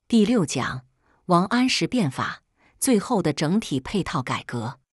第6讲：王安石变法，最后的整体配套改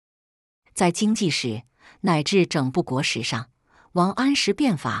革。在经济史乃至整部国史上，王安石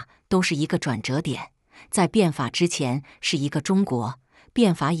变法都是一个转折点。在变法之前是一个中国，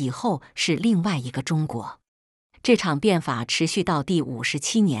变法以后是另外一个中国。这场变法持续到第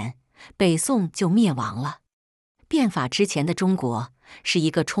57年，北宋就灭亡了。变法之前的中国是一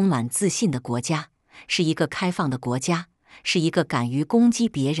个充满自信的国家，是一个开放的国家，是一个敢于攻击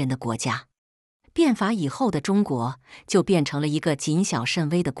别人的国家。变法以后的中国就变成了一个谨小慎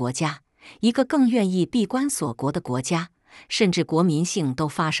微的国家，一个更愿意闭关锁国的国家，甚至国民性都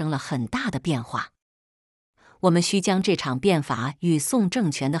发生了很大的变化。我们需将这场变法与宋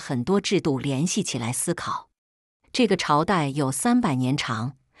政权的很多制度联系起来思考。这个朝代有300年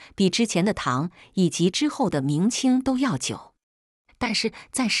长，比之前的唐以及之后的明清都要久。但是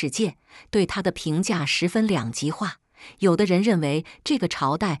在史界对它的评价十分两极化，有的人认为这个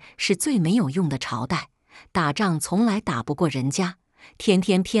朝代是最没有用的朝代，打仗从来打不过人家，天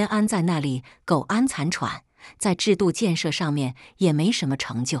天偏安在那里苟安残喘，在制度建设上面也没什么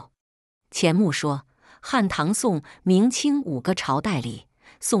成就。钱穆说，汉唐宋明清5个朝代里，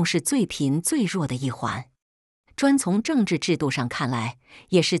宋是最贫最弱的一环，专从政治制度上看来，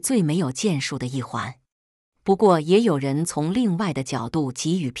也是最没有建树的一环。不过也有人从另外的角度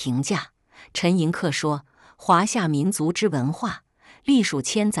给予评价。陈寅恪说，华夏民族之文化，历数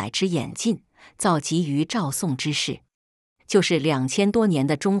千载之演进，造极于赵宋之世。就是2000多年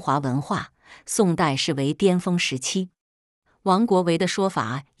的中华文化，宋代是为巅峰时期。王国维的说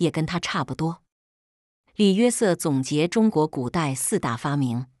法也跟他差不多。李约瑟总结中国古代4大发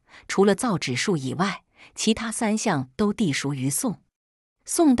明，除了造纸术以外，其他3项都隶属于宋。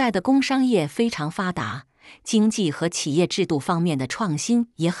宋代的工商业非常发达，经济和企业制度方面的创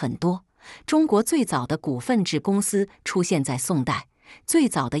新也很多。中国最早的股份制公司出现在宋代，最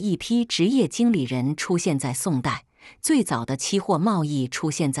早的一批职业经理人出现在宋代，最早的期货贸易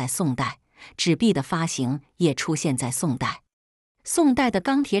出现在宋代，纸币的发行也出现在宋代。宋代的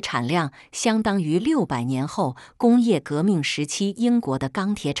钢铁产量相当于600年后工业革命时期英国的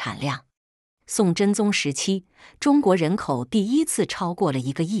钢铁产量。宋真宗时期，中国人口第一次超过了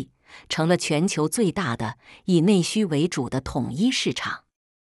1个亿，成了全球最大的以内需为主的统一市场。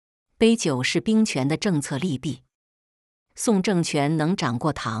杯酒释兵权的政策利弊。宋政权能掌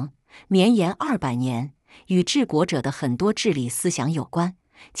过唐，绵延200年，与治国者的很多治理思想有关，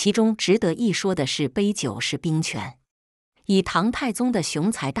其中值得一说的是杯酒释兵权。以唐太宗的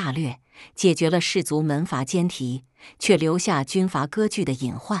雄才大略，解决了士族门阀兼提，却留下军阀割据的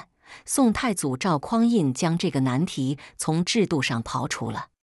隐患。宋太祖赵匡胤将这个难题从制度上刨除了。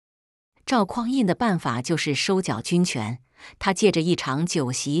赵匡胤的办法就是收缴军权，他借着一场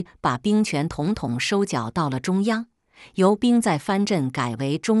酒席把兵权统统收缴到了中央，由兵在藩镇改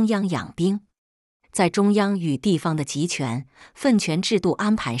为中央养兵。在中央与地方的集权、分权制度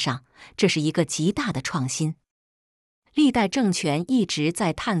安排上，这是一个极大的创新。历代政权一直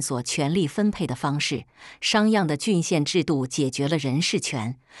在探索权力分配的方式，商鞅的郡县制度解决了人事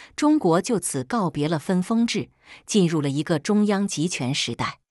权，中国就此告别了分封制，进入了一个中央集权时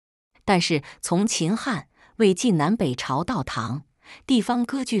代。但是从秦汉、魏晋南北朝到唐，地方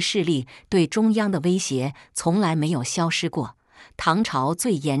割据势力对中央的威胁从来没有消失过。唐朝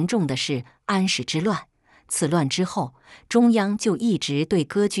最严重的是安史之乱，此乱之后，中央就一直对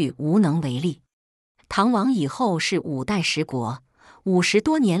割据无能为力。唐亡以后是5代十国，50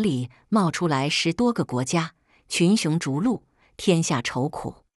多年里冒出来10多个国家，群雄逐鹿，天下愁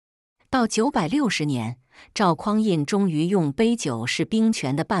苦。到960年，赵匡胤终于用杯酒释兵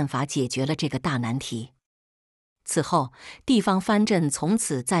权的办法解决了这个大难题。此后，地方藩镇从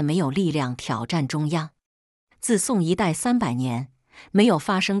此再没有力量挑战中央。自宋一代300年，没有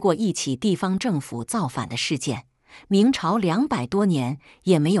发生过一起地方政府造反的事件；明朝200多年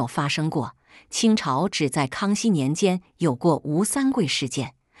也没有发生过。清朝只在康熙年间有过吴三桂事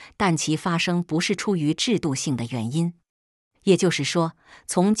件，但其发生不是出于制度性的原因。也就是说，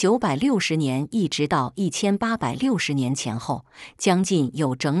从960年一直到1860年前后，将近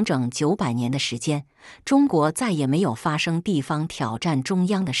有整整900年的时间，中国再也没有发生地方挑战中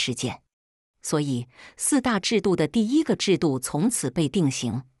央的事件。所以4大制度的第1个制度从此被定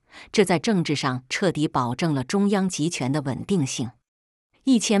型，这在政治上彻底保证了中央集权的稳定性。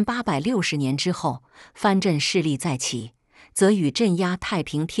1860年之后，藩镇势力再起，则与镇压太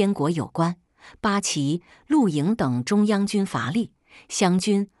平天国有关。八旗、陆营等中央军乏力，湘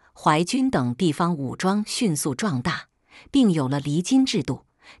军、淮军等地方武装迅速壮大，并有了离京制度，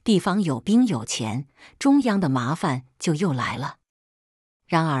地方有兵有钱，中央的麻烦就又来了。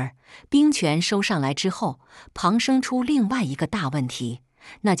然而，兵权收上来之后，旁生出另外一个大问题，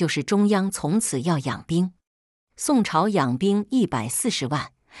那就是中央从此要养兵。宋朝养兵140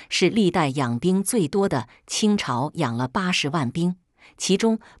万，是历代养兵最多的。清朝养了80万兵，其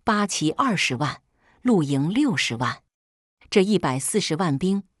中八旗20万，陆营60万。这140万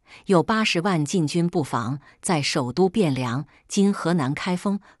兵，有80万禁军布防在首都汴梁（今河南开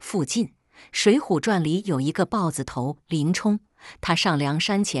封）附近。《水浒传》里有一个豹子头林冲，他上梁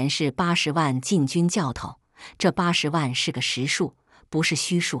山前是80万禁军教头。这80万是个实数，不是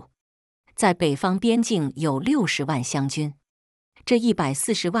虚数。在北方边境有60万湘军，这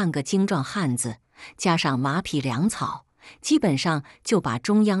140万个精壮汉子，加上马匹粮草，基本上就把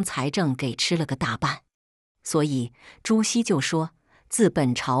中央财政给吃了个大半。所以朱熹就说：“自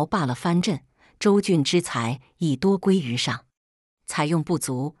本朝罢了藩镇，州郡之财亦多归于上，采用不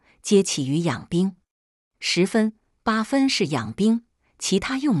足，皆起于养兵。10分、8分是养兵，其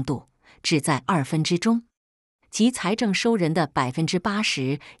他用度只在2分之中。”即财政收人的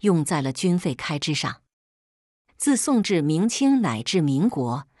80%用在了军费开支上。自宋至明清乃至民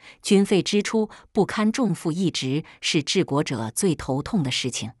国，军费支出不堪重负一直是治国者最头痛的事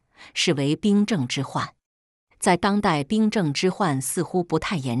情，视为兵政之患。在当代，兵政之患似乎不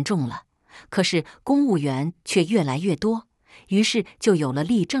太严重了，可是公务员却越来越多，于是就有了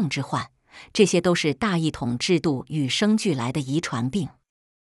吏政之患。这些都是大一统制度与生俱来的遗传病。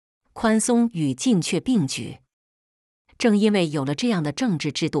宽松与禁却并举。正因为有了这样的政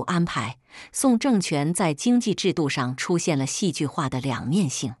治制度安排，宋政权在经济制度上出现了戏剧化的两面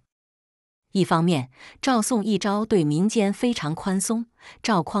性。一方面，赵宋一朝对民间非常宽松，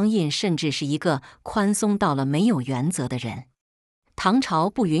赵匡胤甚至是一个宽松到了没有原则的人。唐朝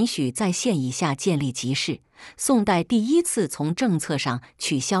不允许在县以下建立集市，宋代第一次从政策上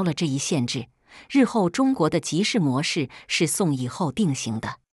取消了这一限制。日后中国的集市模式是宋以后定型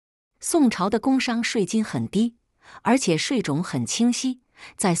的。宋朝的工商税金很低，而且税种很清晰，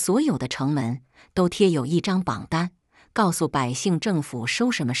在所有的城门都贴有一张榜单，告诉百姓政府收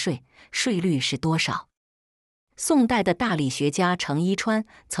什么税，税率是多少。宋代的大理学家程一川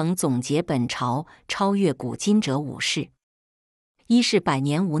曾总结本朝超越古今者5事：一是100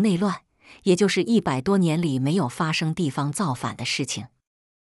年无内乱，也就是100多年里没有发生地方造反的事情；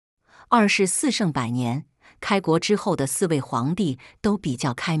二是4圣100年，开国之后的4位皇帝都比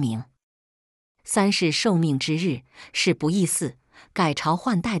较开明；三是受命之日，是不议嗣，改朝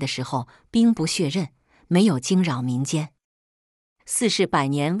换代的时候兵不血刃，没有惊扰民间；四是100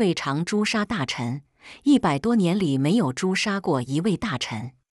年未尝诛杀大臣，100多年里没有诛杀过一位大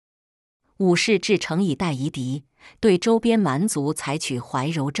臣；五是置城以待夷狄，对周边蛮族采取怀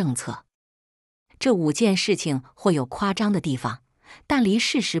柔政策。这5件事情或有夸张的地方，但离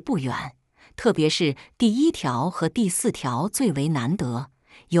事实不远，特别是第1条和第4条最为难得。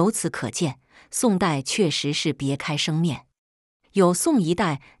由此可见，宋代确实是别开生面。有宋一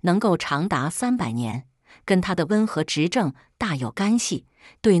代能够长达300年，跟他的温和执政大有干系，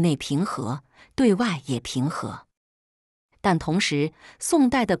对内平和，对外也平和。但同时，宋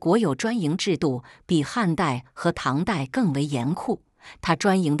代的国有专营制度比汉代和唐代更为严酷，它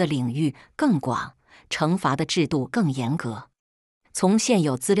专营的领域更广，惩罚的制度更严格。从现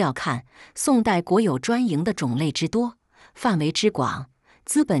有资料看，宋代国有专营的种类之多，范围之广，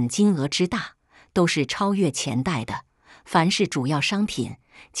资本金额之大，都是超越前代的。凡是主要商品，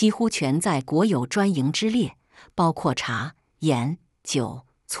几乎全在国有专营之列，包括茶、盐、酒、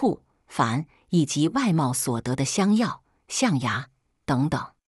醋、矾以及外贸所得的香药、象牙等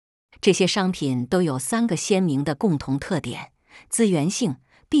等。这些商品都有3个鲜明的共同特点：资源性、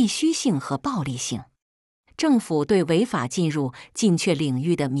必须性和暴利性。政府对违法进入禁却领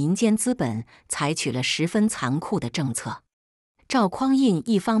域的民间资本采取了十分残酷的政策。赵匡胤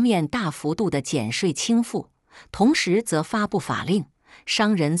一方面大幅度的减税轻赋，同时则发布法令，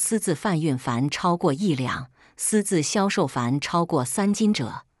商人私自贩运矾超过1两，私自销售矾超过3斤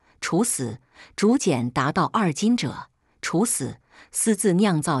者，处死；竹简达到2斤者，处死；私自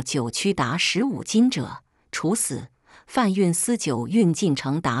酿造酒曲达15斤者，处死；贩运私酒运进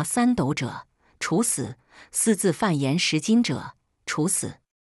城达3斗者，处死；私自贩盐10斤者，处死。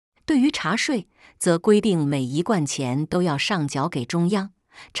对于茶税，则规定每1贯钱都要上缴给中央，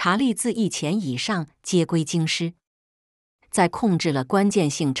茶粒自1钱以上皆归京师。在控制了关键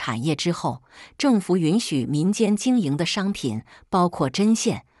性产业之后，政府允许民间经营的商品包括针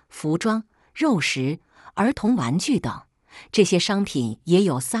线、服装、肉食、儿童玩具等。这些商品也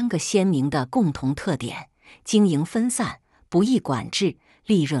有3个鲜明的共同特点：经营分散、不易管制、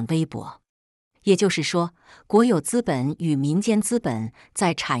利润微薄。也就是说，国有资本与民间资本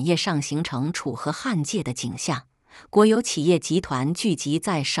在产业上形成楚河汉界的景象。国有企业集团聚集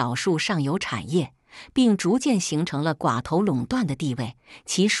在少数上游产业，并逐渐形成了寡头垄断的地位，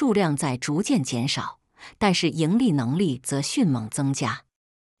其数量在逐渐减少，但是盈利能力则迅猛增加。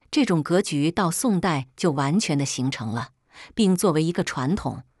这种格局到宋代就完全的形成了，并作为一个传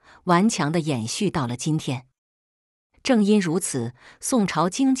统，顽强的延续到了今天。正因如此，宋朝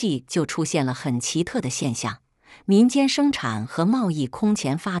经济就出现了很奇特的现象：民间生产和贸易空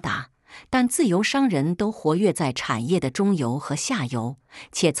前发达，但自由商人都活跃在产业的中游和下游，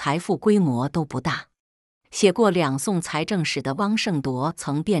且财富规模都不大。写过两宋财政史的汪胜铎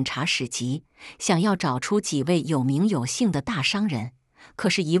曾遍查史籍，想要找出几位有名有姓的大商人，可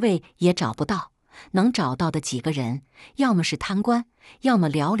是一位也找不到。能找到的几个人，要么是贪官，要么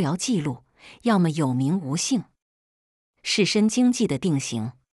寥寥记录，要么有名无姓。士绅经济的定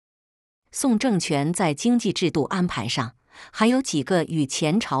型。宋政权在经济制度安排上还有几个与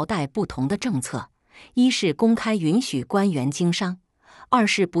前朝代不同的政策：一是公开允许官员经商，二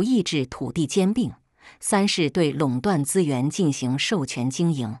是不抑制土地兼并，三是对垄断资源进行授权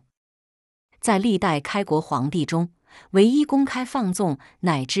经营。在历代开国皇帝中，唯一公开放纵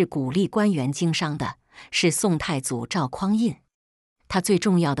乃至鼓励官员经商的是宋太祖赵匡胤。他最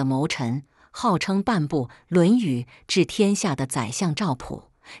重要的谋臣，号称半部《论语》治天下的宰相赵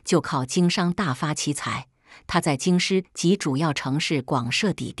普，就靠经商大发其财。他在京师及主要城市广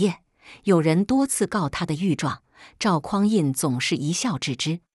设底店，有人多次告他的御状，赵匡胤总是一笑置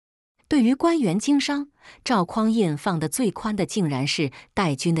之。对于官员经商，赵匡胤放得最宽的竟然是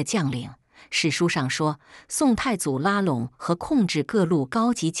带军的将领。史书上说，宋太祖拉拢和控制各路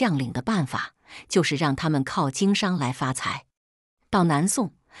高级将领的办法，就是让他们靠经商来发财。到南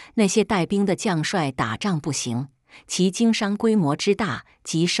宋，那些带兵的将帅打仗不行，其经商规模之大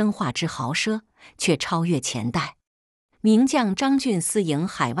及生化之豪奢，却超越前代。名将张俊私营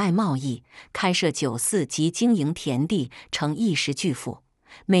海外贸易，开设酒肆及经营田地，成一时巨富，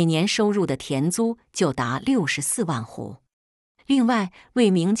每年收入的田租就达64万斛。另外，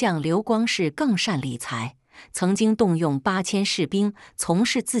为名将刘光世更善理财，曾经动用8000士兵从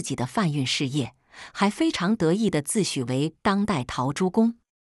事自己的贩运事业，还非常得意地自诩为当代陶朱公。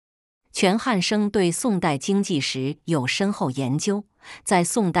全汉生对宋代经济史有深厚研究，在《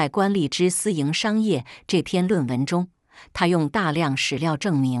宋代官吏之私营商业》这篇论文中，他用大量史料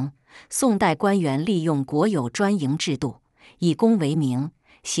证明，宋代官员利用国有专营制度，以公为名，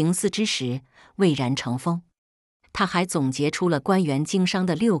行私之实，蔚然成风。他还总结出了官员经商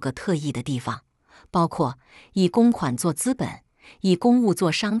的6个特异的地方，包括以公款做资本，以公物做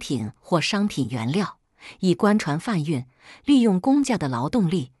商品或商品原料，以官船贩运，利用公家的劳动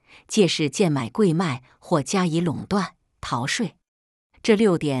力，借势贱买贵卖或加以垄断、逃税。这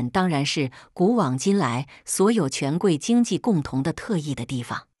6点当然是古往今来所有权贵经济共同的特异的地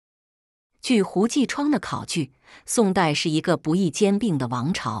方。据胡季窗的考据，宋代是一个不易兼并的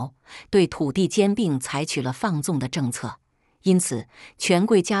王朝，对土地兼并采取了放纵的政策，因此权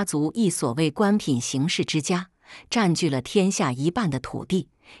贵家族亦所谓官品形式之家，占据了天下1半的土地。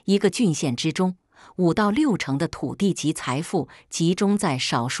一个郡县之中，5到6成的土地及财富集中在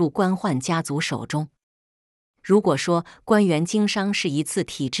少数官宦家族手中。如果说官员经商是一次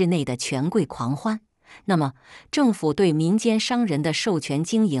体制内的权贵狂欢，那么政府对民间商人的授权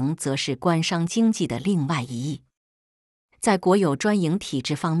经营则是官商经济的另外一义。在国有专营体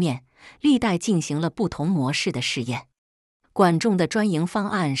制方面，历代进行了不同模式的试验。管仲的专营方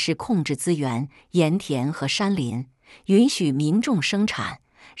案是控制资源、盐田和山林，允许民众生产，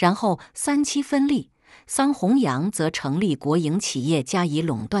然后3期分利。桑弘羊则成立国营企业加以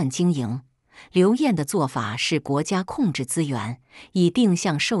垄断经营。刘晏的做法是国家控制资源，以定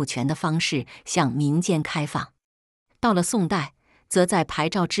向授权的方式向民间开放。到了宋代，则在牌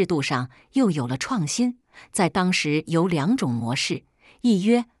照制度上又有了创新，在当时有2种模式，一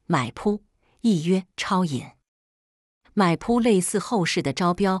曰买铺，一曰超引。买铺类似后世的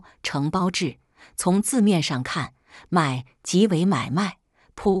招标承包制，从字面上看，买即为买卖，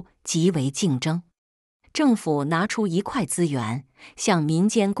铺即为竞争。政府拿出一块资源，向民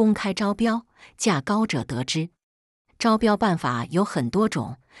间公开招标，价高者得之。招标办法有很多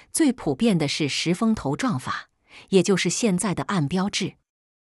种，最普遍的是实风投状法，也就是现在的按标制。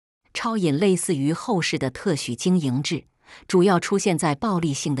超引类似于后世的特许经营制，主要出现在暴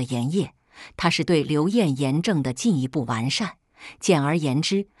利性的盐业，它是对刘晏盐政的进一步完善。简而言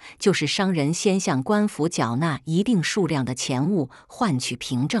之，就是商人先向官府缴纳一定数量的钱物换取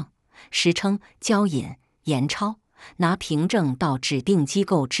凭证，时称交引、盐超，拿凭证到指定机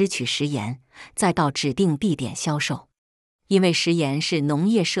构支取食盐，再到指定地点销售。因为食盐是农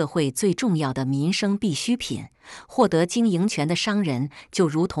业社会最重要的民生必需品，获得经营权的商人就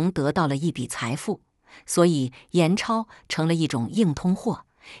如同得到了一笔财富，所以盐超成了一种硬通货，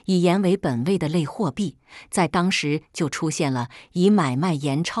以盐为本位的类货币，在当时就出现了以买卖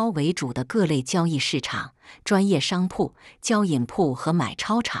盐钞为主的各类交易市场、专业商铺、交引铺和买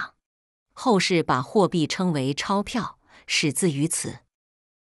钞场。后世把货币称为钞票，始自于此。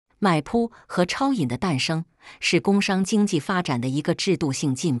买铺和钞引的诞生，是工商经济发展的一个制度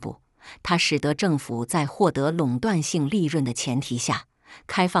性进步，它使得政府在获得垄断性利润的前提下，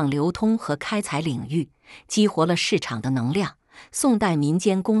开放流通和开采领域，激活了市场的能量。宋代民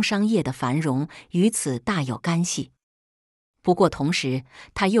间工商业的繁荣与此大有干系。不过同时，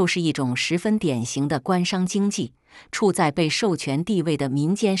它又是一种十分典型的官商经济。处在被授权地位的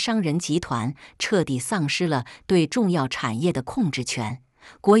民间商人集团彻底丧失了对重要产业的控制权，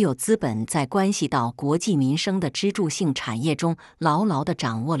国有资本在关系到国计民生的支柱性产业中牢牢地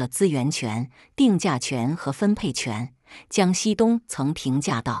掌握了资源权、定价权和分配权。江西东曾评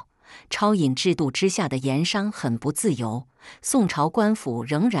价道，钞引制度之下的盐商很不自由，宋朝官府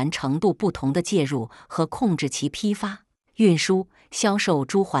仍然程度不同地介入和控制其批发、运输、销售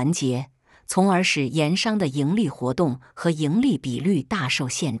诸环节，从而使盐商的盈利活动和盈利比率大受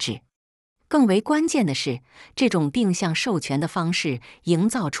限制。更为关键的是，这种定向授权的方式营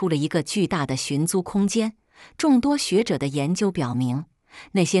造出了一个巨大的寻租空间。众多学者的研究表明，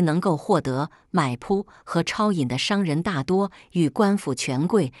那些能够获得买铺和钞引的商人大多与官府权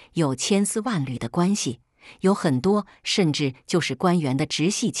贵有千丝万缕的关系，有很多甚至就是官员的直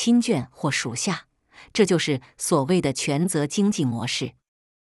系亲眷或属下。这就是所谓的权责经济模式。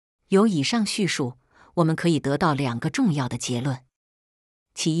由以上叙述，我们可以得到2个重要的结论。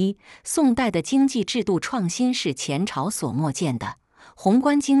其一，宋代的经济制度创新是前朝所莫见的，宏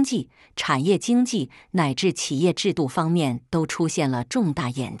观经济、产业经济乃至企业制度方面都出现了重大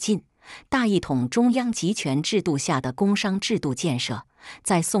演进。大一统中央集权制度下的工商制度建设，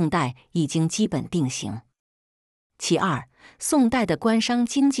在宋代已经基本定型。其二，宋代的官商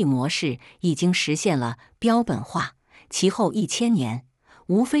经济模式已经实现了标本化，其后1000年，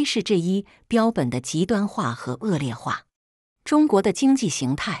无非是这一标本的极端化和恶劣化。中国的经济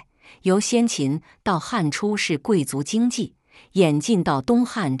形态由先秦到汉初是贵族经济，演进到东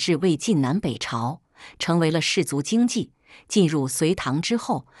汉至魏晋南北朝，成为了士族经济。进入隋唐之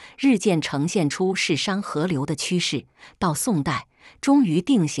后，日渐呈现出士商合流的趋势，到宋代，终于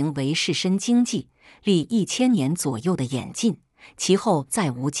定型为士绅经济，历1000年左右的演进，其后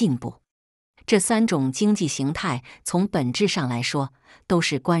再无进步。这3种经济形态从本质上来说，都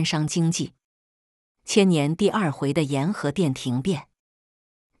是官商经济。千年第2回的延和殿廷辩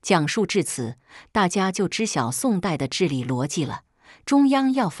讲述至此，大家就知晓宋代的治理逻辑了。中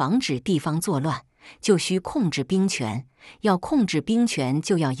央要防止地方作乱，就需控制兵权，要控制兵权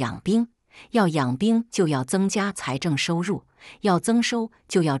就要养兵，要养兵就要增加财政收入，要增收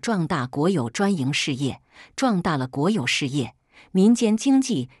就要壮大国有专营事业，壮大了国有事业，民间经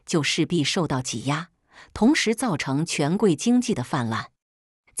济就势必受到挤压，同时造成权贵经济的泛滥。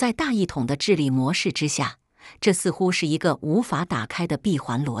在大一统的治理模式之下，这似乎是一个无法打开的闭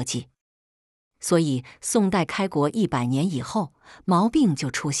环逻辑。所以，宋代开国100年以后，毛病就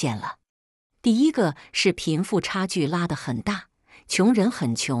出现了。第一个是贫富差距拉得很大，穷人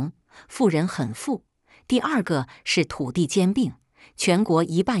很穷，富人很富。第二个是土地兼并，全国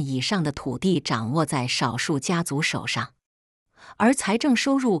1半以上的土地掌握在少数家族手上，而财政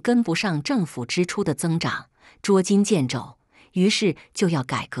收入跟不上政府支出的增长，捉襟见肘，于是就要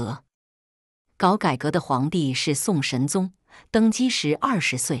改革。搞改革的皇帝是宋神宗，登基时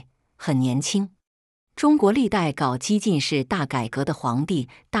20岁，很年轻。中国历代搞激进式大改革的皇帝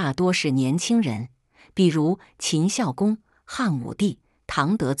大多是年轻人，比如秦孝公、汉武帝、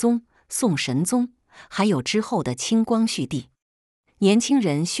唐德宗、宋神宗，还有之后的清光绪帝。年轻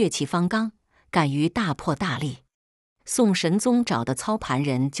人血气方刚，敢于大破大立。宋神宗找的操盘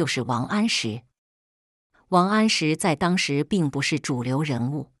人就是王安石。王安石在当时并不是主流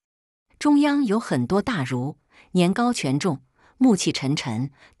人物，中央有很多大儒，年高权重，暮气沉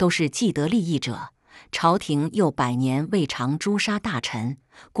沉，都是既得利益者。朝廷又100年未尝诛杀大臣，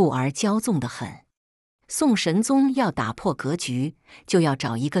故而骄纵得很。宋神宗要打破格局，就要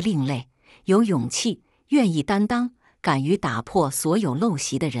找一个另类、有勇气、愿意担当、敢于打破所有陋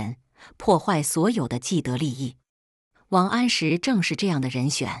习的人，破坏所有的既得利益。王安石正是这样的人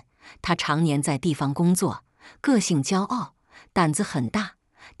选。他常年在地方工作，个性骄傲，胆子很大。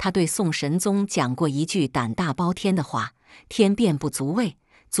他对宋神宗讲过一句胆大包天的话：天变不足畏，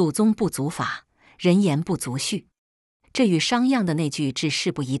祖宗不足法，人言不足序。这与商鞅的那句治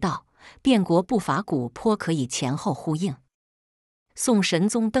世不一道，变国不伐古颇可以前后呼应。宋神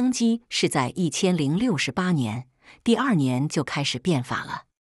宗登基是在1068年，第2年就开始变法了。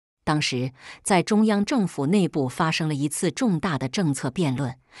当时，在中央政府内部发生了一次重大的政策辩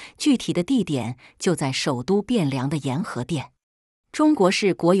论，具体的地点就在首都汴梁的延和殿。中国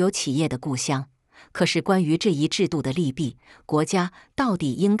是国有企业的故乡，可是关于这一制度的利弊，国家到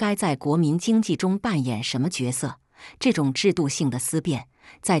底应该在国民经济中扮演什么角色？这种制度性的思辨，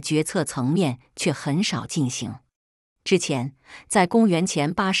在决策层面却很少进行。之前，在公元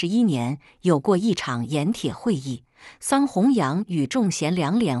前81年有过一场盐铁会议，桑弘羊与众贤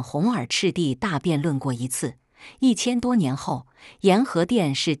两脸红耳赤地大辩论过一次。1000多年后，延和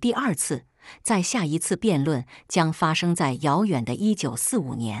殿是第二次，在下一次辩论将发生在遥远的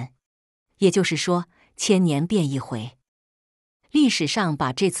1945年。也就是说，千年辩一回。历史上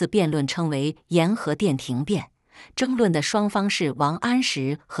把这次辩论称为延和殿廷辩，争论的双方是王安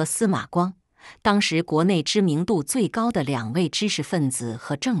石和司马光，当时国内知名度最高的2位知识分子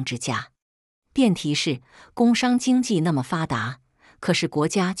和政治家。辩题是：工商经济那么发达，可是国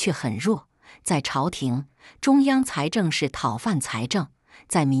家却很弱，在朝廷，中央财政是讨饭财政；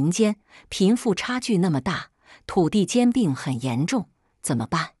在民间，贫富差距那么大，土地兼并很严重，怎么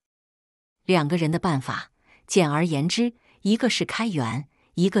办？2个人的办法，简而言之，一个是开源，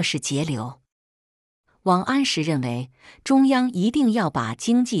一个是节流。王安石认为，中央一定要把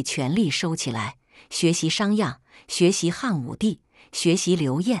经济权力收起来，学习商鞅，学习汉武帝，学习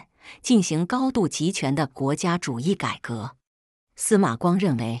刘晏，进行高度集权的国家主义改革。司马光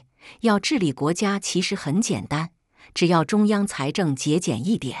认为，要治理国家其实很简单，只要中央财政节俭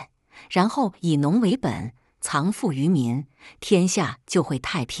一点，然后以农为本，藏富于民，天下就会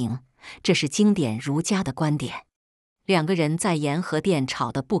太平。这是经典儒家的观点。2个人在延和殿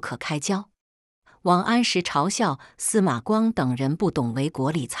吵得不可开交。王安石嘲笑司马光等人不懂为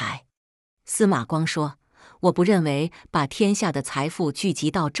国理财。司马光说：“我不认为把天下的财富聚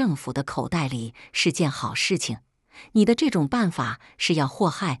集到政府的口袋里是件好事情，你的这种办法是要祸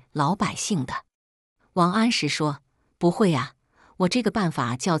害老百姓的。”王安石说：“不会呀，我这个办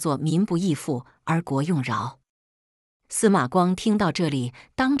法叫做民不义富而国用饶。”司马光听到这里，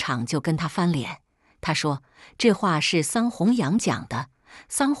当场就跟他翻脸。他说：“这话是桑弘羊讲的，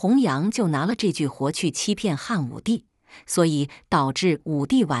桑弘羊就拿了这句活去欺骗汉武帝，所以导致武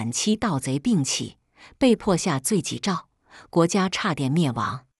帝晚期盗贼并起，被迫下罪己诏，国家差点灭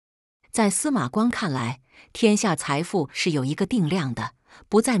亡。”在司马光看来，天下财富是有一个定量的，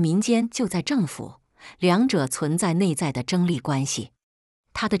不在民间就在政府，两者存在内在的争利关系。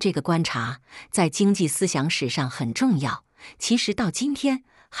他的这个观察在经济思想史上很重要，其实到今天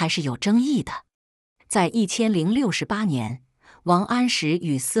还是有争议的。在1068年，王安石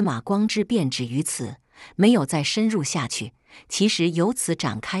与司马光之辩止于此，没有再深入下去。其实由此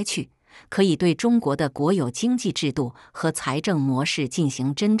展开去，可以对中国的国有经济制度和财政模式进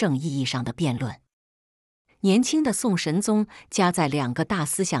行真正意义上的辩论。年轻的宋神宗夹在2个大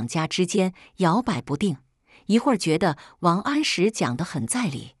思想家之间摇摆不定，一会儿觉得王安石讲得很在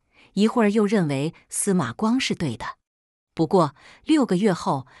理，一会儿又认为司马光是对的。不过6个月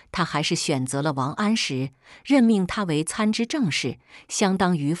后，他还是选择了王安石，任命他为参知政事，相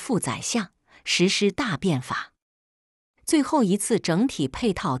当于副宰相，实施大变法。最后一次整体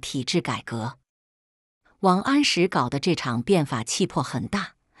配套体制改革，王安石搞的这场变法气魄很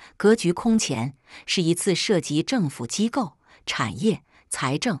大，格局空前，是一次涉及政府机构、产业、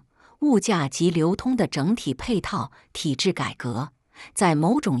财政、物价及流通的整体配套体制改革，在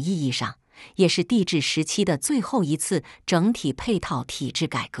某种意义上，也是帝制时期的最后一次整体配套体制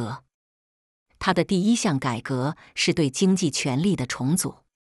改革。它的第1项改革是对经济权力的重组。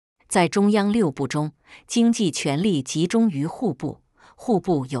在中央6部中，经济权力集中于户部，户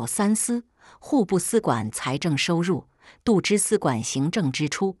部有3司，户部司管财政收入，度支司管行政支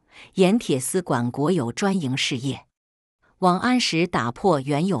出，盐铁司管国有专营事业。王安石打破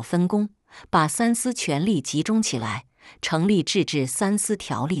原有分工，把3司权力集中起来，成立制治3司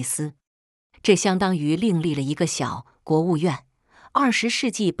条例司。这相当于另立了一个小国务院。20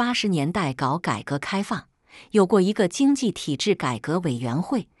世纪80年代搞改革开放，有过一个经济体制改革委员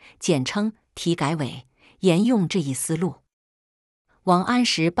会，简称体改委，沿用这一思路。王安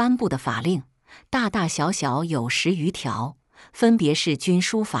石颁布的法令，大大小小有10余条，分别是军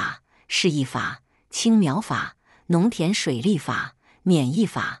书法、市役法、青苗法、农田水利法、免役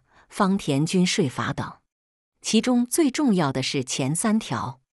法、方田均税法等。其中最重要的是前3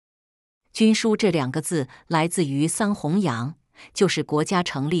条。军书这2个字来自于桑弘羊，就是国家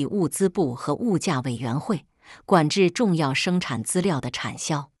成立物资部和物价委员会，管制重要生产资料的产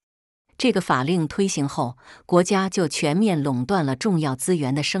销。这个法令推行后，国家就全面垄断了重要资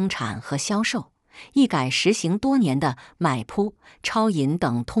源的生产和销售，一改实行多年的买铺、超银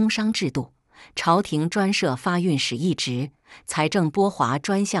等通商制度，朝廷专设发运使一职，财政拨划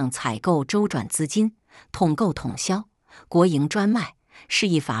专项采购周转资金，统购统销，国营专卖。市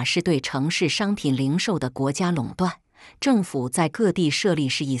易法是对城市商品零售的国家垄断，政府在各地设立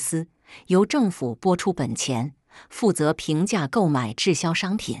市易司，由政府拨出本钱，负责平价购买滞销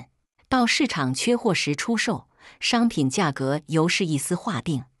商品，到市场缺货时出售，商品价格由市易司划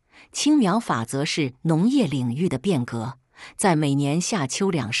定。青苗法则是农业领域的变革，在每年夏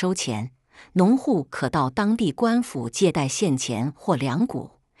秋两收前，农户可到当地官府借贷现钱或粮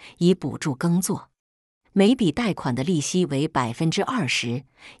谷，以补助耕作。每笔贷款的利息为20%，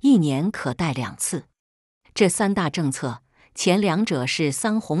一年可贷2次。这3大政策，前两者是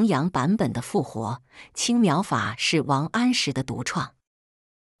桑弘羊版本的复活，青苗法是王安石的独创。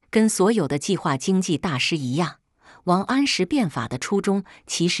跟所有的计划经济大师一样，王安石变法的初衷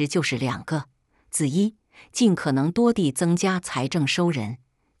其实就是2个：子一，尽可能多地增加财政收人；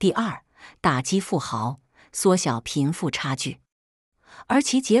第二，打击富豪，缩小贫富差距。而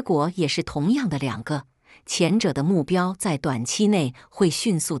其结果也是同样的2个。前者的目标在短期内会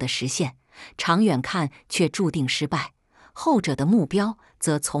迅速的实现，长远看却注定失败；后者的目标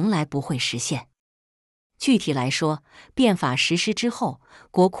则从来不会实现。具体来说，变法实施之后，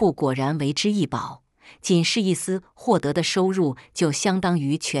国库果然为之一宝，仅市易司获得的收入就相当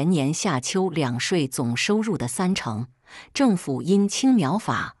于全年夏秋两税总收入的30%，政府因青苗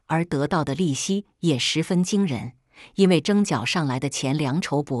法而得到的利息也十分惊人，因为征缴上来的钱粮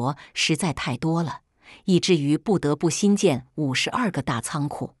筹帛实在太多了，以至于不得不新建52个大仓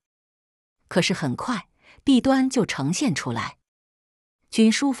库。可是很快，弊端就呈现出来。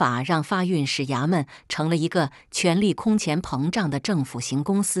军书法让发运使衙门成了一个权力空前膨胀的政府型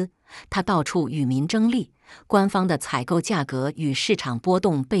公司，它到处与民争利，官方的采购价格与市场波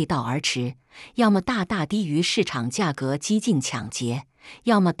动背道而驰，要么大大低于市场价格激进抢劫，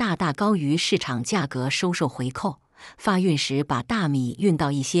要么大大高于市场价格收受回扣。发运时把大米运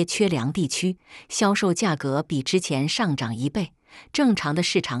到一些缺粮地区，销售价格比之前上涨1倍，正常的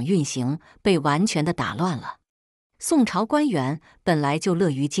市场运行被完全的打乱了。宋朝官员本来就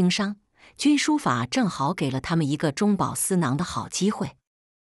乐于经商，军书法正好给了他们一个中饱私囊的好机会。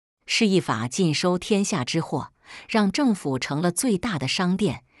市易法尽收天下之货，让政府成了最大的商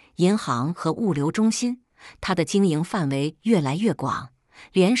店、银行和物流中心，它的经营范围越来越广，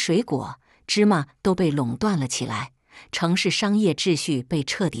连水果、芝麻都被垄断了起来，城市商业秩序被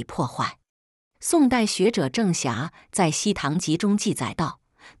彻底破坏。宋代学者郑霞在《西塘集》中记载道，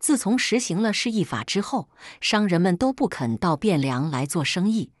自从实行了市易法之后，商人们都不肯到汴梁来做生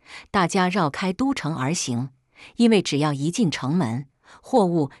意，大家绕开都城而行，因为只要一进城门，货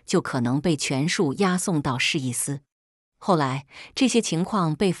物就可能被全数押送到市易司。后来，这些情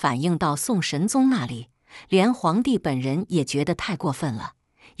况被反映到宋神宗那里，连皇帝本人也觉得太过分了。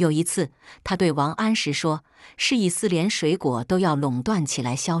有一次，他对王安石说：“市易司连水果都要垄断起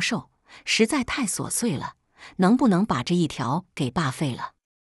来销售，实在太琐碎了，能不能把这一条给罢废了？”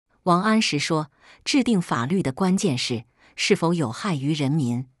王安石说：“制定法律的关键是否有害于人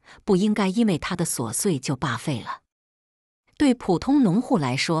民，不应该因为它的琐碎就罢废了。”对普通农户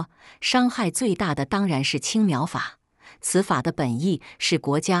来说，伤害最大的当然是青苗法。此法的本意是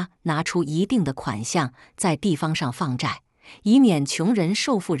国家拿出一定的款项在地方上放债，以免穷人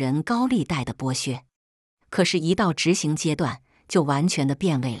受富人高利贷的剥削。可是，一到执行阶段，就完全的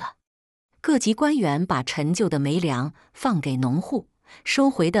变味了。各级官员把陈旧的煤粮放给农户，收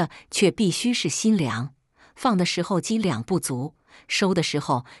回的却必须是新粮，放的时候斤两不足，收的时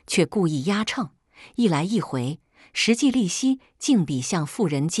候却故意压秤，一来一回，实际利息竟比向富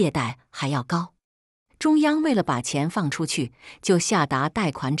人借贷还要高。中央为了把钱放出去，就下达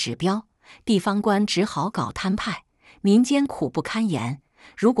贷款指标，地方官只好搞摊派，民间苦不堪言。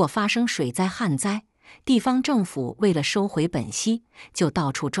如果发生水灾旱灾，地方政府为了收回本息，就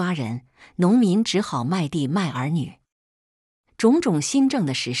到处抓人，农民只好卖地卖儿女。种种新政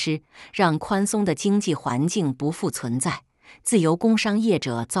的实施，让宽松的经济环境不复存在，自由工商业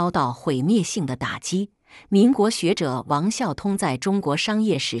者遭到毁灭性的打击。民国学者王孝通在中国商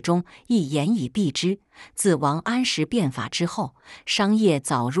业史中亦言以蔽之：自王安石变法之后，商业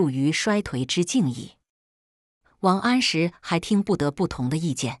早入于衰颓之境矣。王安石还听不得不同的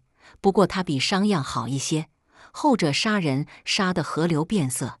意见，不过他比商鞅好一些，后者杀人杀得河流变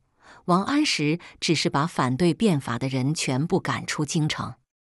色，王安石只是把反对变法的人全部赶出京城。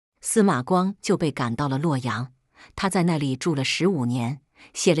司马光就被赶到了洛阳，他在那里住了15年，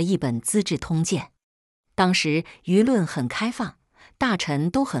写了一本《资治通鉴》。当时舆论很开放，大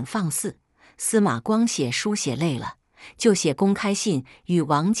臣都很放肆。司马光写书写累了，就写公开信与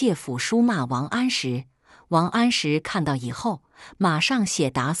王介甫书骂王安石。王安石看到以后，马上写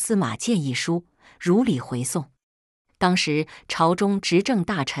答司马建议书，如礼回送。当时朝中执政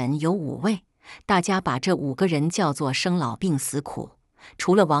大臣有5位，大家把这5个人叫做生老病死苦，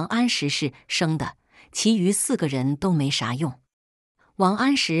除了王安石是生的，其余4个人都没啥用。王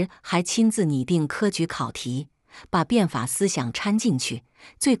安石还亲自拟定科举考题，把变法思想掺进去。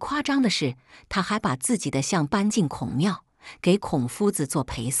最夸张的是，他还把自己的像搬进孔庙，给孔夫子做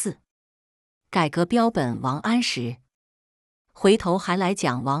陪祀。改革标本王安石。回头还来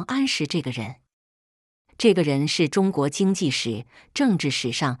讲王安石这个人。这个人是中国经济史、政治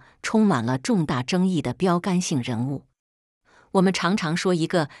史上充满了重大争议的标杆性人物。我们常常说一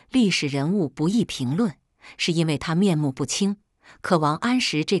个历史人物不易评论，是因为他面目不清。可王安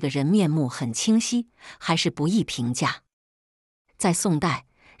石这个人面目很清晰，还是不易评价。在宋代，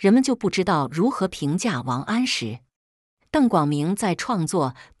人们就不知道如何评价王安石。邓广明在创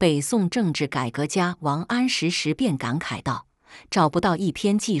作北宋政治改革家王安石时便感慨道，找不到一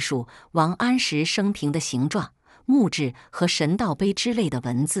篇记述王安石生平的形状、墓志和神道碑之类的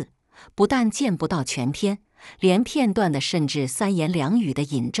文字，不但见不到全篇，连片段的甚至3言2语的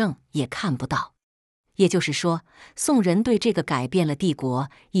引证也看不到。也就是说，宋人对这个改变了帝国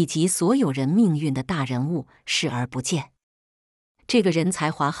以及所有人命运的大人物视而不见。这个人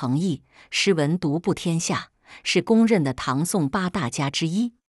才华横溢，诗文独步天下，是公认的唐宋8大家之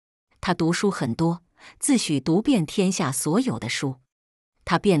一。他读书很多，自诩读遍天下所有的书。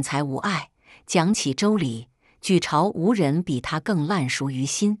他辩才无碍，讲起周礼，举朝无人比他更烂熟于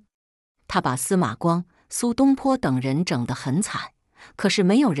心。他把司马光、苏东坡等人整得很惨，可是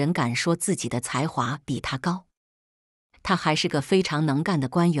没有人敢说自己的才华比他高。他还是个非常能干的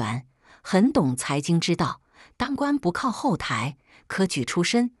官员，很懂财经之道，当官不靠后台，科举出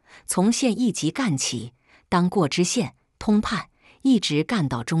身，从县一级干起，当过知县、通判，一直干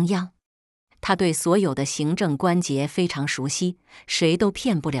到中央。他对所有的行政关节非常熟悉，谁都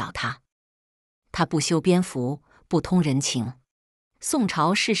骗不了他。他不修边幅，不通人情。宋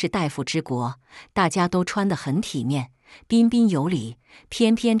朝士士大夫之国，大家都穿得很体面，彬彬有礼，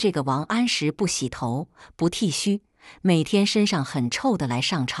偏偏这个王安石不洗头，不剃须，每天身上很臭的来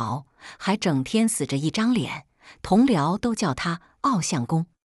上朝，还整天死着一张脸，同僚都叫他傲相公。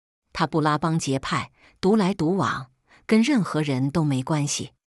他不拉帮结派，独来独往，跟任何人都没关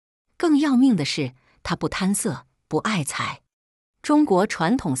系。更要命的是，他不贪色，不爱财。中国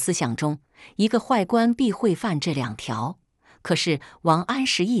传统思想中，一个坏官必会犯这2条，可是王安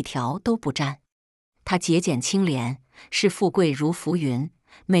石1条都不沾。他节俭清廉，视富贵如浮云，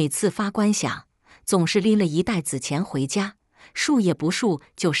每次发官饷，总是拎了1袋子钱回家，数也不数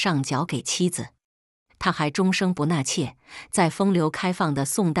就上缴给妻子。他还终生不纳妾，在风流开放的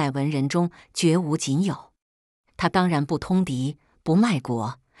宋代文人中绝无仅有。他当然不通敌，不卖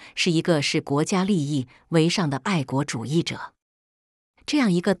国，是一个视国家利益为上的爱国主义者。这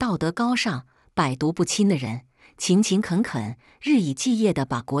样一个道德高尚、百毒不侵的人，勤勤恳恳、日以继夜地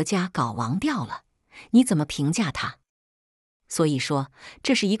把国家搞亡掉了，你怎么评价他？所以说，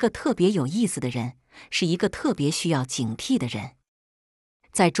这是一个特别有意思的人，是一个特别需要警惕的人。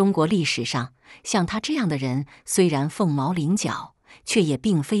在中国历史上，像他这样的人虽然凤毛麟角，却也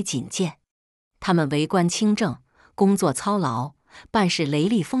并非仅见。他们为官清正，工作操劳，办事雷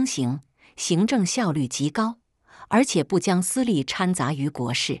厉风行，行政效率极高，而且不将私利掺杂于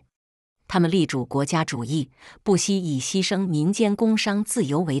国事。他们力主国家主义，不惜以牺牲民间工商自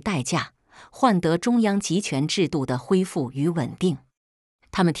由为代价，换得中央集权制度的恢复与稳定。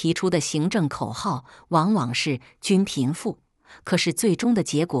他们提出的行政口号往往是均贫富，可是最终的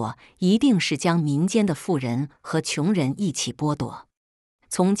结果一定是将民间的富人和穷人一起剥夺。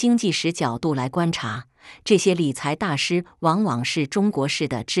从经济史角度来观察，这些理财大师往往是中国式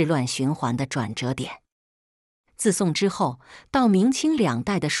的治乱循环的转折点。自宋之后到明清2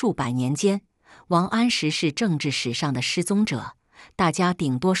代的数百年间，王安石是政治史上的失踪者，大家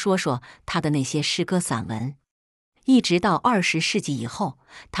顶多说说他的那些诗歌散文。一直到20世纪以后，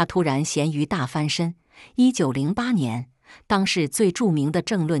他突然咸鱼大翻身。1908年，当时最著名的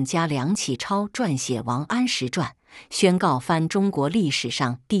政论家梁启超撰写《王安石传》，宣告翻中国历史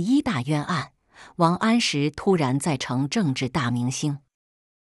上第1大冤案。王安石突然再成政治大明星。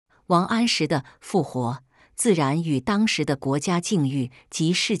王安石的复活，自然与当时的国家境遇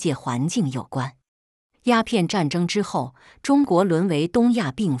及世界环境有关。鸦片战争之后，中国沦为东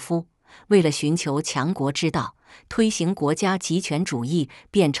亚病夫，为了寻求强国之道，推行国家集权主义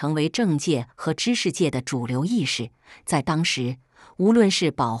便成为政界和知识界的主流意识。在当时，无论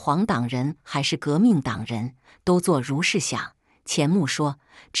是保皇党人还是革命党人，都做如是想。钱穆说：“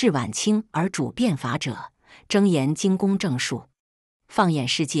至晚清而主变法者，睁言精工正术。”放眼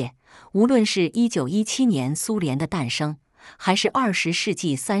世界，无论是1917年苏联的诞生，还是20世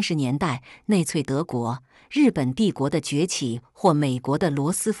纪30年代内粹德国、日本帝国的崛起或美国的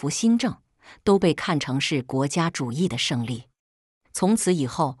罗斯福新政，都被看成是国家主义的胜利。从此以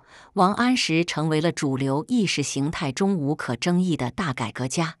后，王安石成为了主流意识形态中无可争议的大改革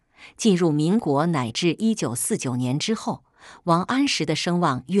家。进入民国乃至1949年之后，王安石的声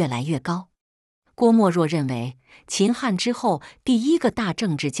望越来越高。郭沫若认为，秦汉之后第一个大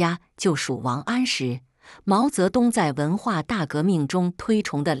政治家就属王安石。毛泽东在文化大革命中推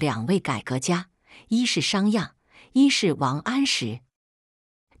崇的2位改革家，一是商鞅，一是王安石。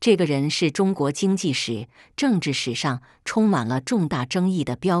这个人是中国经济史、政治史上充满了重大争议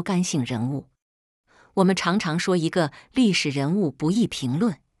的标杆性人物。我们常常说一个历史人物不易评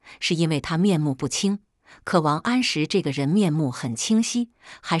论，是因为他面目不清，可王安石这个人面目很清晰，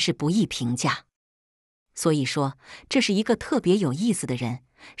还是不易评价。所以说，这是一个特别有意思的人，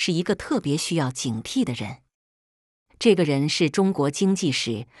是一个特别需要警惕的人。这个人是中国经济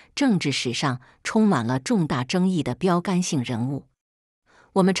史、政治史上充满了重大争议的标杆性人物。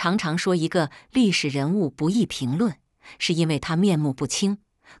我们常常说一个历史人物不易评论，是因为他面目不清，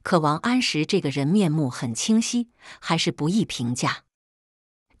可王安石这个人面目很清晰，还是不易评价。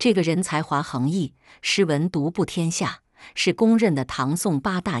这个人才华横溢，诗文独步天下，是公认的唐宋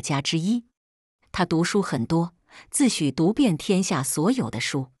8大家之一。他读书很多，自诩读遍天下所有的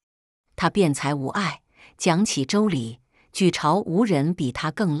书。他辩才无碍，讲起周礼，举朝无人比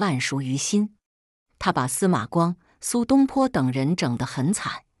他更烂熟于心。他把司马光、苏东坡等人整得很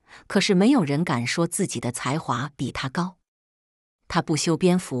惨，可是没有人敢说自己的才华比他高。他不修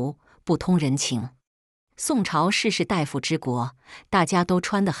边幅，不通人情。宋朝士士大夫之国，大家都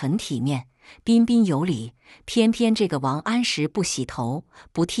穿得很体面，彬彬有礼，偏偏这个王安石不洗头，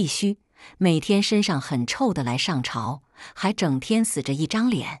不剃须，每天身上很臭的来上朝，还整天死着一张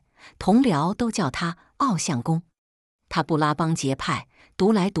脸，同僚都叫他傲相公。他不拉帮结派，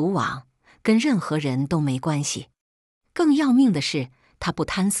独来独往，跟任何人都没关系。更要命的是，他不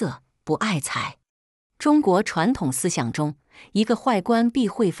贪色，不爱财。中国传统思想中，一个坏官必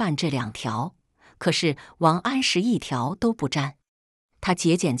会犯这2条，可是王安石1条都不沾。他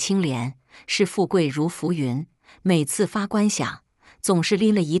节俭清廉，视富贵如浮云，每次发官饷，总是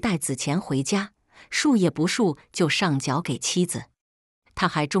拎了1袋子钱回家，数也不数就上缴给妻子。他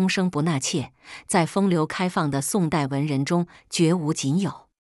还终生不纳妾，在风流开放的宋代文人中绝无仅有。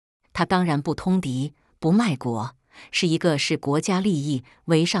他当然不通敌，不卖国，是一个视国家利益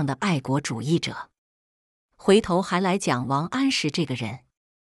为上的爱国主义者。回头还来讲王安石这个人，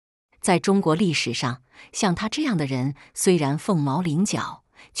在中国历史上，像他这样的人虽然凤毛麟角，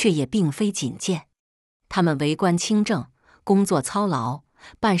却也并非仅见。他们为官清正，工作操劳，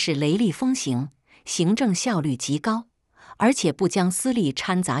办事雷厉风行，行政效率极高，而且不将私利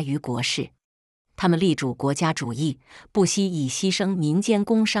掺杂于国事。他们力主国家主义，不惜以牺牲民间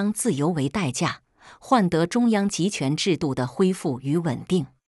工商自由为代价，换得中央集权制度的恢复与稳定。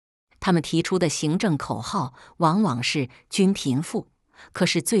他们提出的行政口号往往是均贫富，可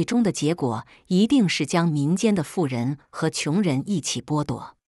是最终的结果一定是将民间的富人和穷人一起剥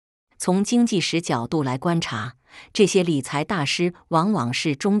夺。从经济史角度来观察，这些理财大师往往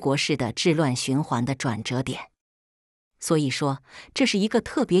是中国式的治乱循环的转折点。所以说，这是一个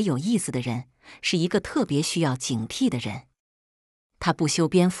特别有意思的人，是一个特别需要警惕的人。他不修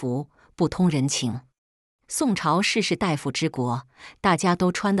边幅，不通人情。宋朝士士大夫之国，大家都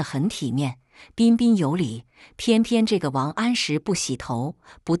穿得很体面，彬彬有礼，偏偏这个王安石不洗头，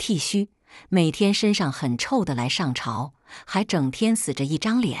不剃须，每天身上很臭的来上朝，还整天死着一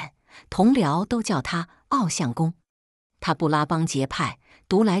张脸，同僚都叫他傲相公。他不拉帮结派，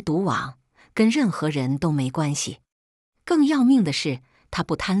独来独往，跟任何人都没关系。更要命的是，他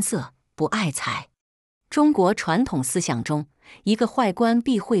不贪色，不爱财。中国传统思想中，一个坏官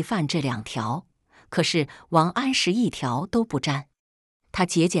必会犯这2条，可是王安石1条都不沾。他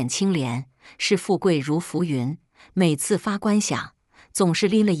节俭清廉，视富贵如浮云，每次发官饷，总是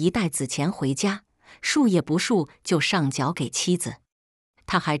拎了1袋子钱回家，数也不数就上缴给妻子。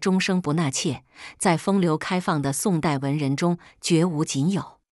他还终生不纳妾，在风流开放的宋代文人中绝无仅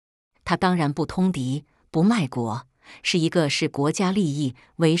有。他当然不通敌，不卖国，是一个视国家利益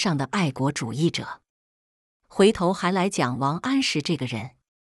为上的爱国主义者。回头还来讲王安石这个人，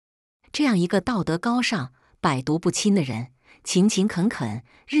这样一个道德高尚、百毒不侵的人，勤勤恳恳、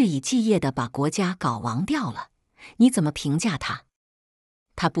日以继夜地把国家搞亡掉了，你怎么评价他？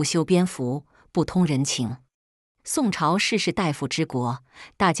他不修边幅，不通人情。宋朝士士大夫之国，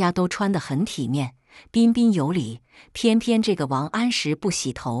大家都穿得很体面，彬彬有礼，偏偏这个王安石不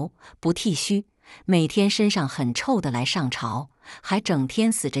洗头，不剃须，每天身上很臭的来上朝，还整天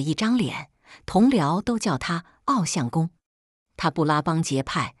死着一张脸，同僚都叫他傲相公。他不拉帮结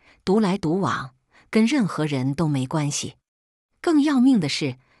派，独来独往，跟任何人都没关系。更要命的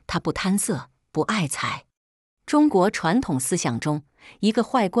是，他不贪色，不爱财。中国传统思想中，一个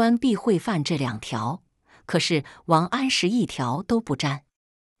坏官必会犯这2条，可是王安石1条都不沾。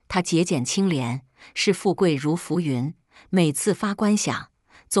他节俭清廉，视富贵如浮云，每次发官饷，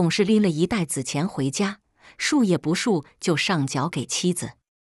总是拎了1袋子钱回家，数也不数就上缴给妻子。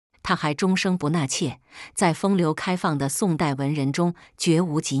他还终生不纳妾，在风流开放的宋代文人中绝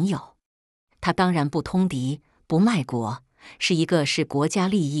无仅有。他当然不通敌，不卖国，是一个视国家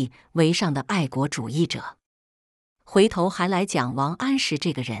利益为上的爱国主义者。回头还来讲王安石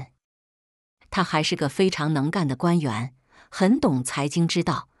这个人，他还是个非常能干的官员，很懂财经之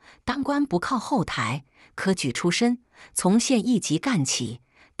道，当官不靠后台，科举出身，从县一级干起，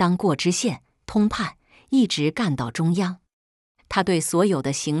当过知县、通判，一直干到中央。他对所有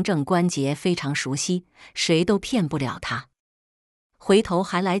的行政关节非常熟悉，谁都骗不了他。回头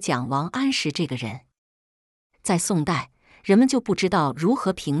还来讲王安石这个人，在宋代，人们就不知道如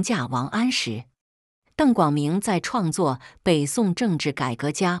何评价王安石。邓广明在创作北宋政治改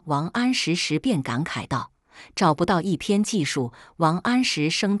革家王安石时便感慨道，找不到一篇记述王安石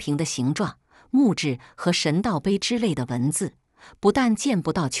生平的形状、墓志和神道碑之类的文字，不但见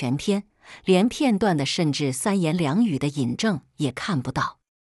不到全篇，连片段的甚至3言2语的引证也看不到。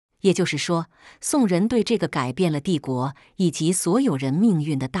也就是说，宋人对这个改变了帝国以及所有人命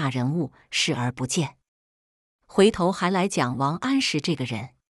运的大人物视而不见。回头还来讲王安石这个人，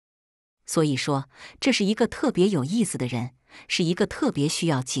所以说这是一个特别有意思的人，是一个特别需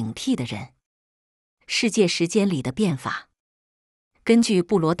要警惕的人。世界时间里的变法，根据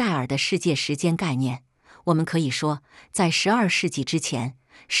布罗代尔的世界时间概念，我们可以说，在12世纪之前，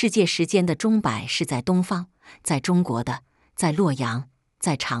世界时间的钟摆是在东方，在中国的，在洛阳，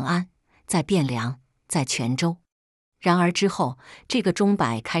在长安，在汴梁，在泉州。然而之后，这个钟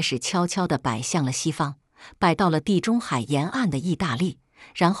摆开始悄悄地摆向了西方，摆到了地中海沿岸的意大利，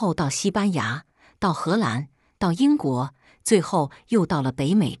然后到西班牙，到荷兰，到英国，最后又到了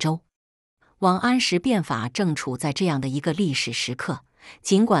北美洲。王安石变法正处在这样的一个历史时刻，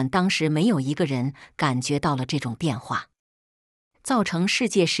尽管当时没有一个人感觉到了这种变化。造成世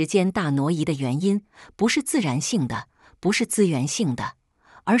界时间大挪移的原因，不是自然性的，不是资源性的，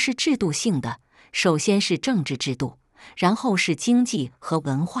而是制度性的。首先是政治制度，然后是经济和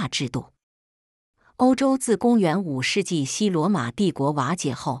文化制度。欧洲自公元5世纪西罗马帝国瓦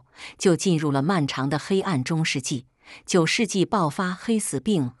解后，就进入了漫长的黑暗中世纪。9世纪爆发黑死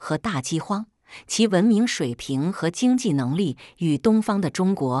病和大饥荒，其文明水平和经济能力与东方的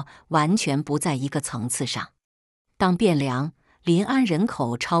中国完全不在一个层次上。当汴梁、临安人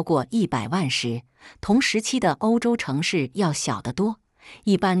口超过100万时，同时期的欧洲城市要小得多，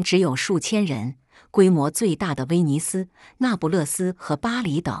一般只有数千人，规模最大的威尼斯、那不勒斯和巴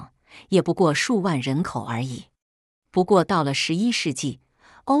黎等，也不过数万人口而已。不过到了11世纪，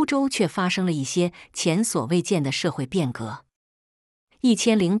欧洲却发生了一些前所未见的社会变革。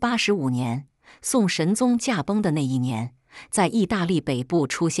1085年，宋神宗驾崩的那一年，在意大利北部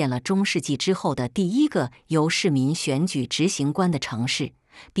出现了中世纪之后的第一个由市民选举执行官的城市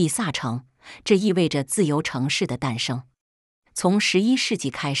——比萨城，这意味着自由城市的诞生。从11世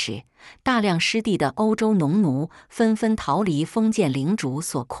纪开始，大量失地的欧洲农奴纷纷逃离封建领主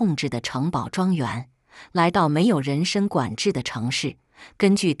所控制的城堡庄园，来到没有人身管制的城市。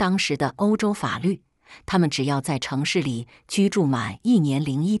根据当时的欧洲法律，他们只要在城市里居住满1年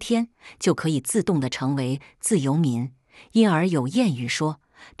01天，就可以自动地成为自由民。因而有谚语说，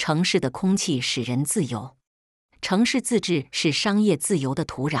城市的空气使人自由。城市自治是商业自由的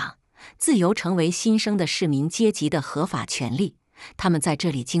土壤，自由成为新生的市民阶级的合法权利。他们在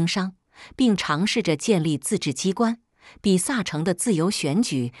这里经商，并尝试着建立自治机关。比萨城的自由选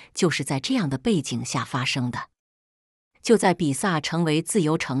举就是在这样的背景下发生的。就在比萨成为自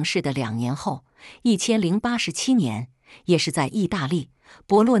由城市的2年后，1087年，也是在意大利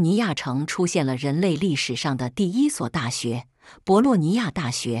博洛尼亚城出现了人类历史上的第一所大学——博洛尼亚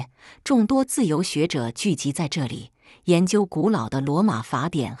大学。众多自由学者聚集在这里，研究古老的罗马法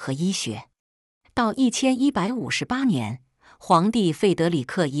典和医学。到1158年，皇帝费德里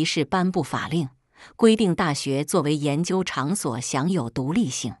克一世颁布法令，规定大学作为研究场所享有独立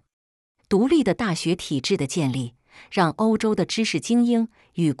性。独立的大学体制的建立，让欧洲的知识精英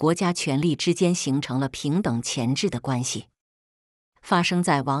与国家权力之间形成了平等前置的关系。发生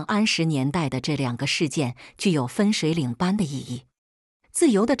在王安石年代的这2个事件具有分水岭般的意义。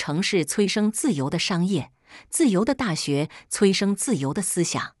自由的城市催生自由的商业，自由的大学催生自由的思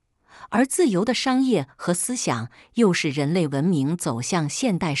想，而自由的商业和思想又是人类文明走向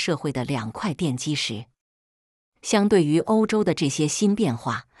现代社会的2块奠基石。相对于欧洲的这些新变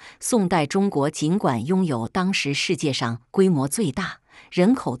化，宋代中国尽管拥有当时世界上规模最大、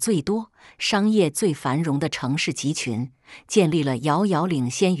人口最多、商业最繁荣的城市集群，建立了遥遥领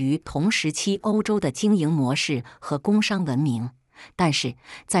先于同时期欧洲的经营模式和工商文明，但是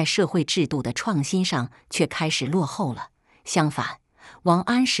在社会制度的创新上却开始落后了。相反，王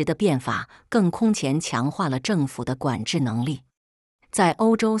安石的变法更空前强化了政府的管制能力。在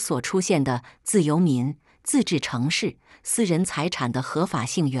欧洲所出现的自由民、自治城市、私人财产的合法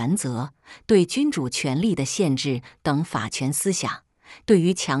性原则、对君主权力的限制等法权思想，对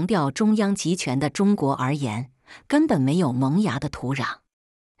于强调中央集权的中国而言，根本没有萌芽的土壤。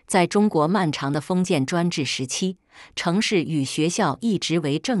在中国漫长的封建专制时期，城市与学校一直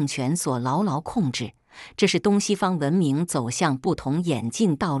为政权所牢牢控制，这是东西方文明走向不同演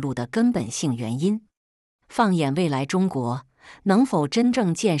进道路的根本性原因。放眼未来中国，能否真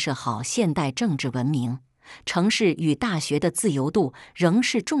正建设好现代政治文明，城市与大学的自由度仍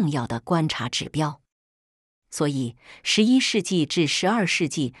是重要的观察指标。所以，11世纪至12世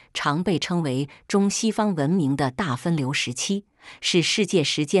纪常被称为中西方文明的大分流时期，是世界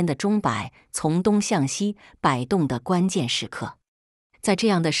时间的钟摆从东向西摆动的关键时刻。在这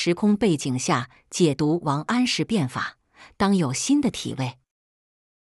样的时空背景下解读王安石变法，当有新的体味。